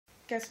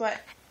Guess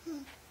what?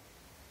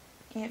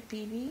 Aunt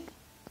Phoebe,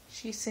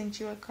 she sent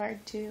you a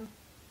card too.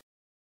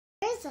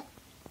 Where is it?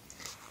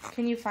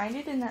 Can you find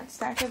it in that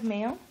stack of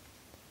mail?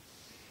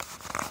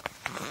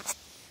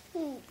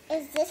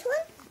 Is this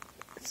one?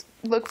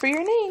 Look for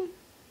your name.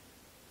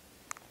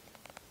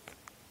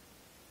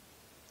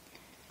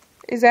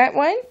 Is that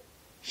one?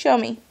 Show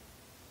me.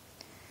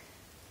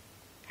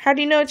 How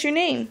do you know it's your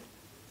name?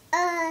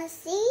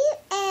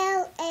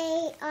 C-L-A-R-E.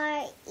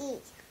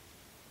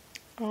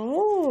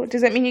 Oh,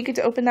 does that mean you get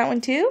to open that one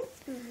too?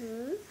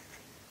 Mm-hmm.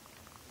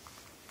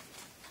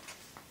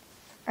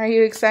 Are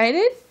you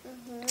excited?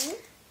 Mm-hmm.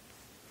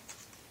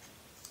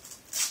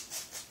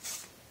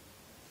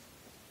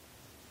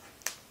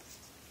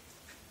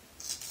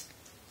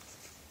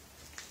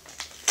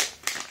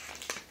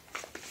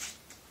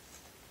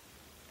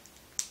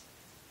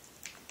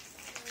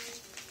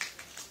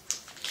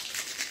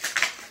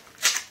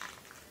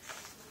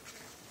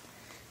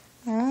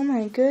 Oh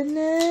my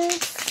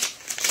goodness.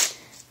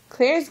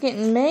 Claire's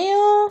getting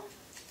mail.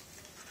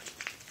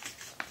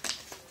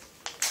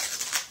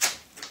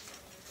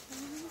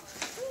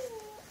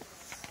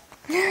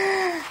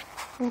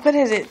 What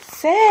does it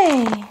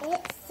say?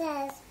 It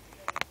says,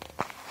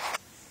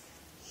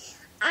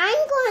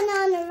 I'm going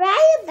on a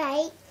ride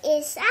bike.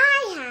 It's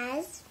I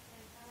has.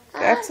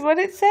 That's what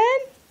it said?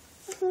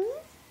 Mm-hmm.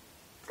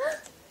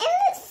 And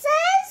it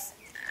says,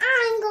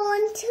 I'm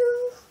going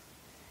to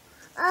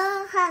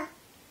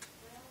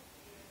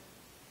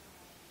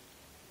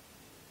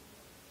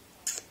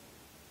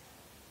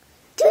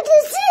the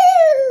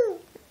zoo.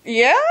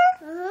 Yeah?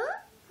 Uh-huh.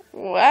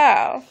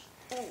 Wow.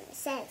 And it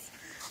says,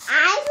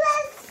 I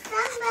love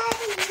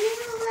somebody who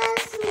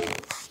loves me.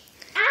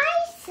 I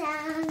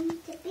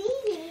sound to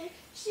Phoebe.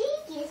 She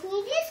gives me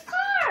this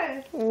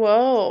card.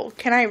 Whoa.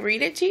 Can I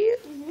read it to you?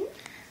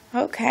 Mm-hmm.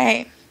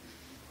 Okay.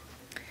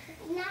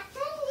 Not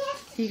done yet.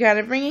 You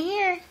gotta bring it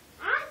here.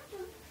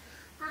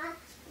 I'll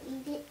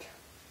read it.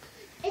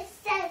 It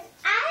says,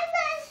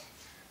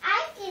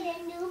 I get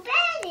a new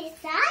bed.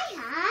 It's I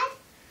had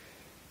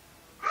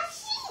a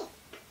sheep.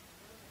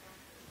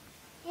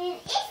 And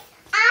if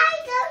I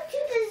go to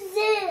the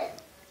zoo.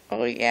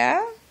 Oh,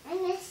 yeah?